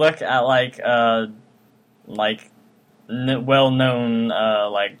gonna look at well-known I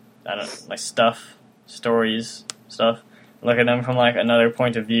don't know, stories, stuff. Look at them from another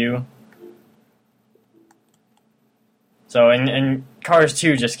point of view. So and Cars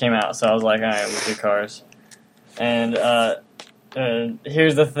 2 just came out, so I was like, all right, we'll do Cars. And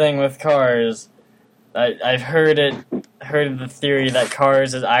here's the thing with Cars. I've heard the theory that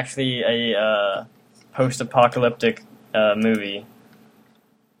Cars is actually a post-apocalyptic movie.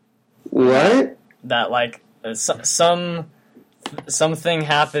 What? That something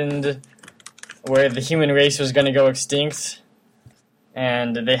happened where the human race was going to go extinct,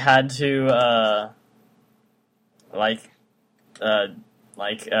 and they had to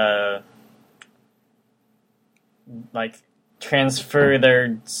like transfer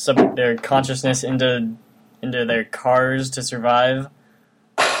their consciousness into their cars to survive.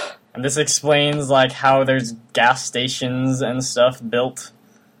 And this explains like how there's gas stations and stuff built.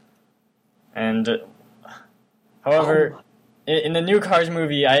 And however, in the new Cars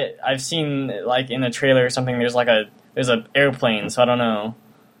movie, I've seen like in a trailer or something. There's a airplane, so I don't know.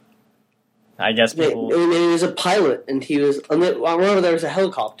 I guess people. Maybe he was a pilot, and he was. I remember there was a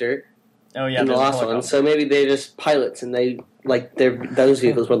helicopter. Oh yeah, in the last one. So maybe they're just pilots, and they like those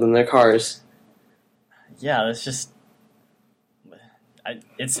vehicles more than their cars. Yeah, that's just.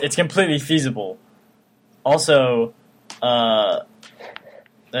 It's completely feasible. Also, I'll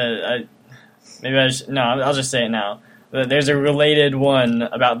just say it now. There's a related one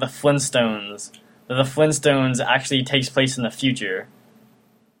about the Flintstones. The Flintstones actually takes place in the future.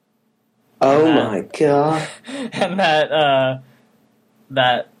 Oh my god! And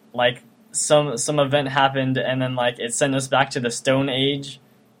that like some event happened, and then like it sent us back to the Stone Age,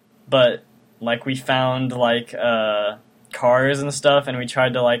 but like we found like cars and stuff, and we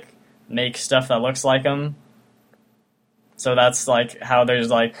tried to like make stuff that looks like them. So that's like how there's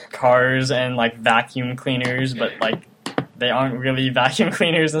like cars and like vacuum cleaners, but like they aren't really vacuum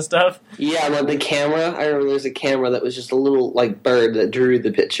cleaners and stuff. Yeah, like the camera. I remember there's a camera that was just a little like bird that drew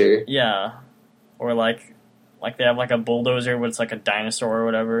the picture. Yeah, or like they have like a bulldozer, but it's like a dinosaur or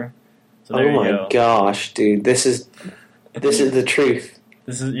whatever. So there you go. Gosh, dude, this is the truth.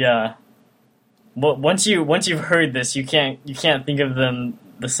 This is Well, once you've heard this, you can't think of them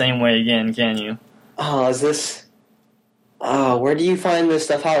the same way again, can you? Oh, is this? Oh, where do you find this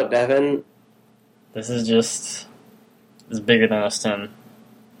stuff out, Devin? This is bigger than us, Tim.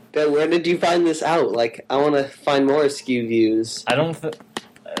 But where did you find this out? Like, I want to find more skew views. I don't think.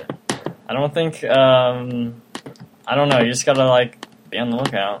 I don't know. You just gotta like be on the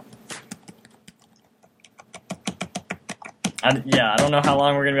lookout. I don't know how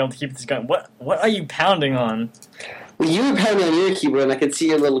long we're gonna be able to keep this going. What are you pounding on? Well, you were pounding on your keyboard, and I could see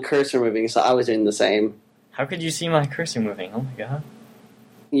your little cursor moving, so I was doing the same. How could you see my cursor moving? Oh my god!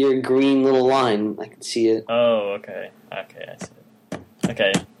 Your green little line, I could see it. Oh, okay. Okay, I see it.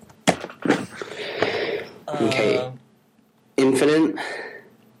 Okay. Okay. Infinite.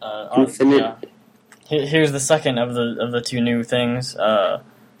 Infinite. Yeah. Here's the second of the two new things.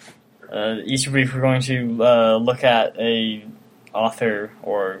 Each week we're going to look at a author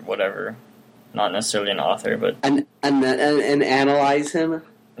or whatever, not necessarily an author, but and analyze him.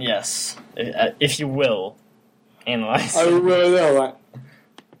 Yes, if you will, analyze. I really know that.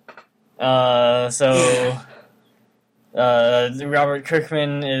 Robert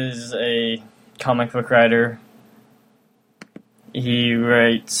Kirkman is a comic book writer. He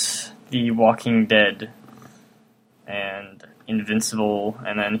writes The Walking Dead and Invincible,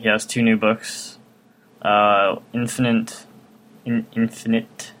 and then he has two new books, Infinite,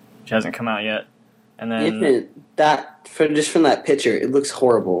 which hasn't come out yet, and then Infinite. From that picture, it looks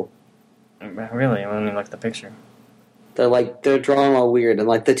horrible. Really, let me look at the picture. They're drawn all weird, and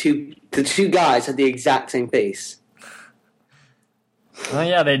like the two guys have the exact same face. Oh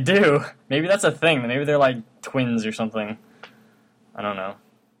yeah, they do. Maybe that's a thing. Maybe they're like twins or something. I don't know.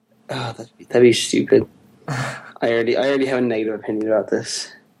 Oh, that'd be stupid. I already have a negative opinion about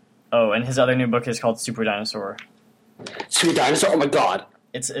this. Oh, and his other new book is called Super Dinosaur. Super Dinosaur? Oh my god!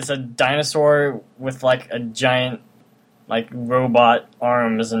 It's a dinosaur with like a giant like robot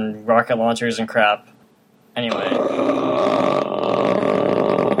arms and rocket launchers and crap. Anyway.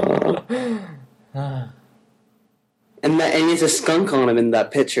 And he has a skunk on him in that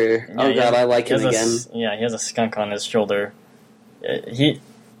picture. Yeah, oh god, I like him again. He has a skunk on his shoulder.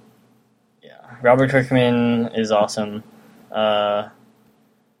 Robert Kirkman is awesome. The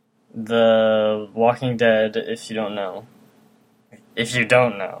Walking Dead, if you don't know, it's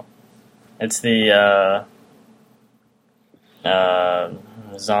the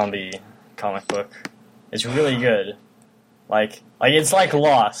zombie comic book. It's really good. Like it's like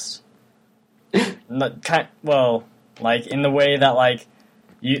Lost. Like in the way that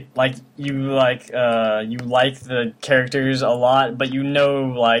you like the characters a lot, but you know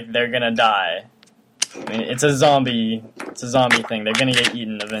like they're gonna die. I mean, it's a zombie thing. They're gonna get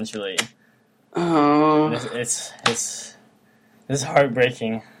eaten eventually. Oh, it's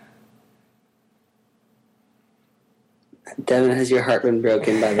heartbreaking. Devin, has your heart been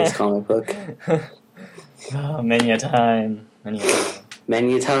broken by this comic book? Oh, many a time.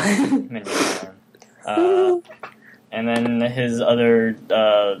 Many a time. And then his other,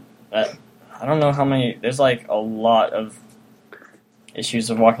 I don't know how many, there's like a lot of issues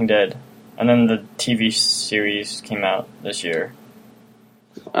of Walking Dead. And then the TV series came out this year.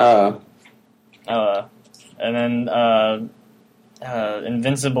 And then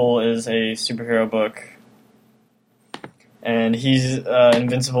Invincible is a superhero book. And he's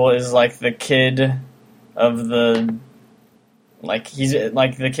Invincible is like the kid of the he's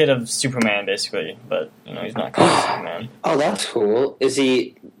like the kid of Superman basically, but he's not called Superman. Oh, that's cool. Is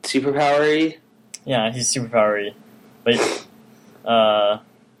he superpowery? Yeah, he's superpowery, but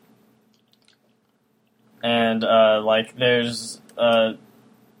like there's like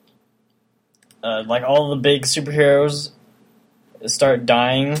all the big superheroes start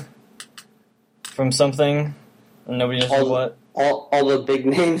dying from something. And nobody knows what. All the big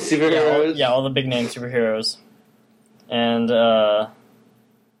name superheroes? All the big name superheroes. And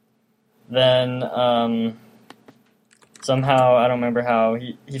then somehow, I don't remember how,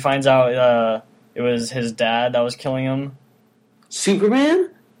 he finds out it was his dad that was killing him.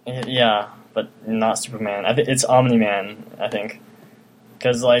 Superman? Yeah, but not Superman. I think it's Omni-Man, I think.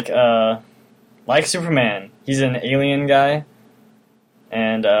 Because, like Superman, he's an alien guy.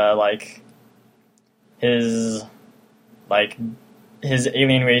 And, his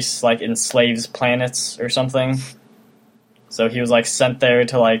alien race enslaves planets or something. So he was sent there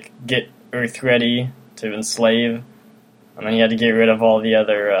to get Earth ready to enslave, and then he had to get rid of all the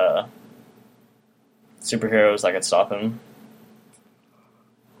other superheroes that could stop him.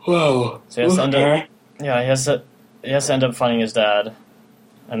 Whoa! So he has to end up, he has to end up finding his dad,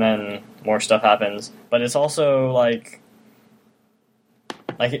 and then more stuff happens. But it's also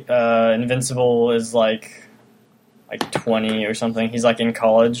Invincible is 20 or something. He's in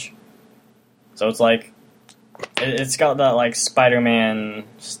college. So it's got that Spider-Man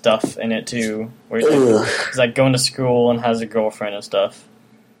stuff in it too. Where he's going to school and has a girlfriend and stuff.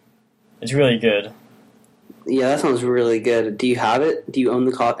 It's really good. Yeah, that sounds really good. Do you have it? Do you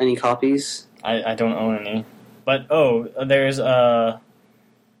own any copies? I don't own any. But there's the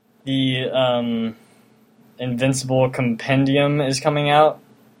Invincible Compendium is coming out,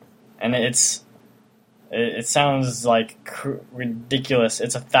 and it sounds ridiculous.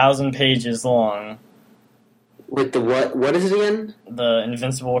 It's 1,000 pages long. With the what? What is it again? The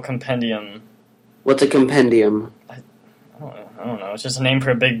Invincible Compendium. What's a compendium? I don't know. It's just a name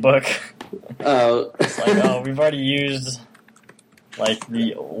for a big book. Oh. It's we've already used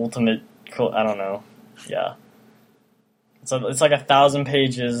the ultimate. I don't know. Yeah. So it's 1,000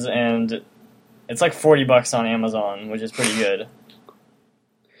 pages, and it's $40 on Amazon, which is pretty good.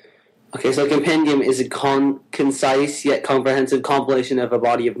 Okay, so a compendium is a concise yet comprehensive compilation of a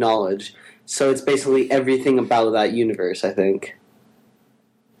body of knowledge. So it's basically everything about that universe, I think.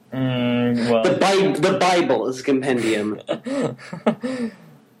 Well, the Bible is a compendium.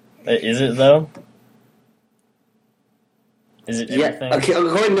 Is it though? Is it everything? Yeah. Okay,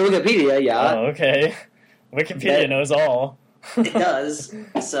 according to Wikipedia, yeah. Oh, okay. Wikipedia knows all. It does.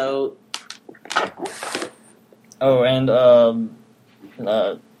 So. Oh, and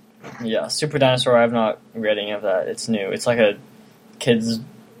yeah, Super Dinosaur. I've not read any of that. It's new. It's a kids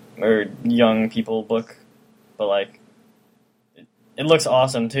or young people book, but it looks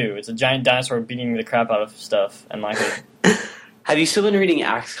awesome too. It's a giant dinosaur beating the crap out of stuff, and Have you still been reading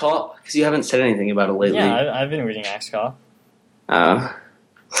Axe Cop? Because you haven't said anything about it lately. Yeah, I've been reading Axe Cop.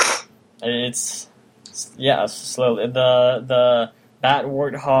 It's slowly the Bat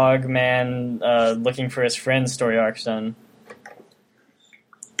Warthog man looking for his friend's story arc's done.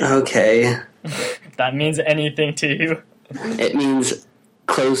 Okay. That means anything to you? It means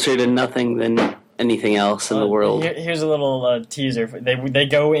closer to nothing than anything else in the world. Here's a little teaser. They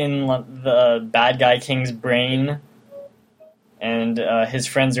go in the bad guy King's brain, and his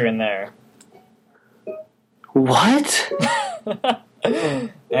friends are in there. What?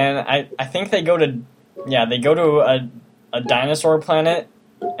 And I think they go to a dinosaur planet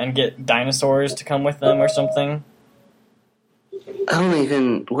and get dinosaurs to come with them or something.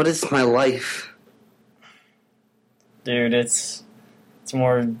 What is my life? Dude, it's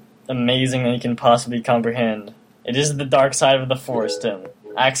more amazing than you can possibly comprehend. It is the dark side of the Force, Tim.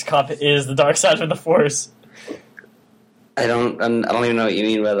 Axe Cop is the dark side of the Force. I don't even know what you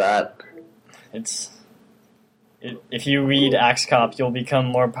mean by that. If you read Axe Cop, you'll become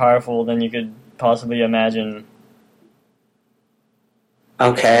more powerful than you could possibly imagine.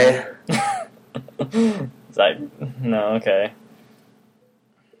 Okay. No, okay.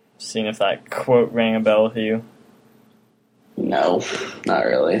 Seeing if that quote rang a bell with you. No, not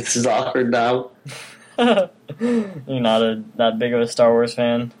really. This is awkward now. You're not that big of a Star Wars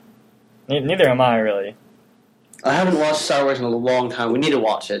fan? Neither am I, really. I haven't watched Star Wars in a long time. We need to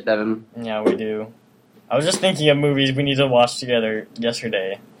watch it, Devin. Yeah, we do. I was just thinking of movies we need to watch together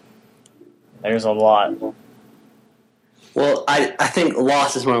yesterday. There's a lot. Well, I think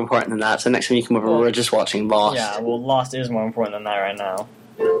Lost is more important than that, so next time you come over, we're just watching Lost. Yeah, well, Lost is more important than that right now.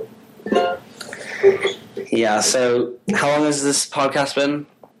 Yeah, so how long has this podcast been?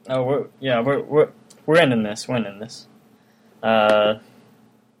 Oh, we're ending this. We're ending this. The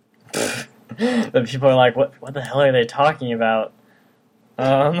people are like, what the hell are they talking about?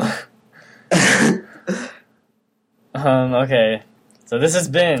 Okay. So this has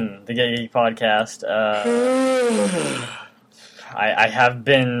been the Get Geek Podcast. I have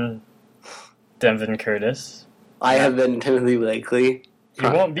been Devin Curtis. I have been Timothy Blakely.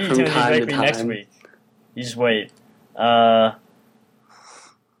 You won't be Timothy Blakely next week. You just wait. Okay.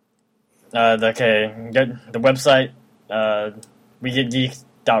 Get the website.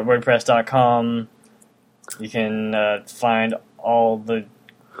 WeGetGeek.wordpress.com. You can find all the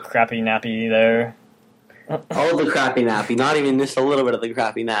crappy nappy there. All the crappy nappy, not even just a little bit of the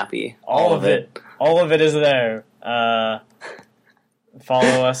crappy nappy. All of it. All of it is there. Follow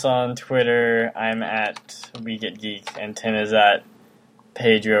us on Twitter. I'm at WeGetGeek, and Tim is at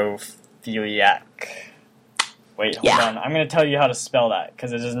Pedrophiliac. Wait, hold on. I'm going to tell you how to spell that,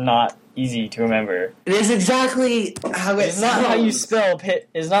 because it is not easy to remember. It is exactly how it's not how you spell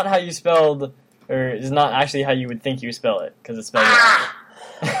it's not how you spelled, or it's not actually how you would think you spell it, because it's spelled wrong.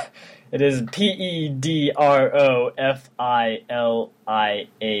 It is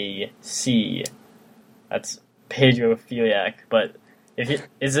Pedrophiliac. That's Pedrophiliac, but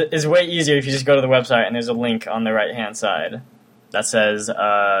it's way easier if you just go to the website and there's a link on the right hand side that says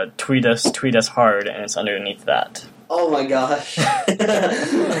tweet us hard, and it's underneath that. Oh my gosh. I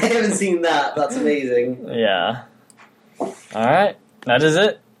haven't seen that. That's amazing. Yeah. Alright, that is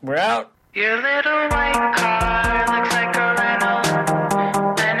it. We're out. Your little white car.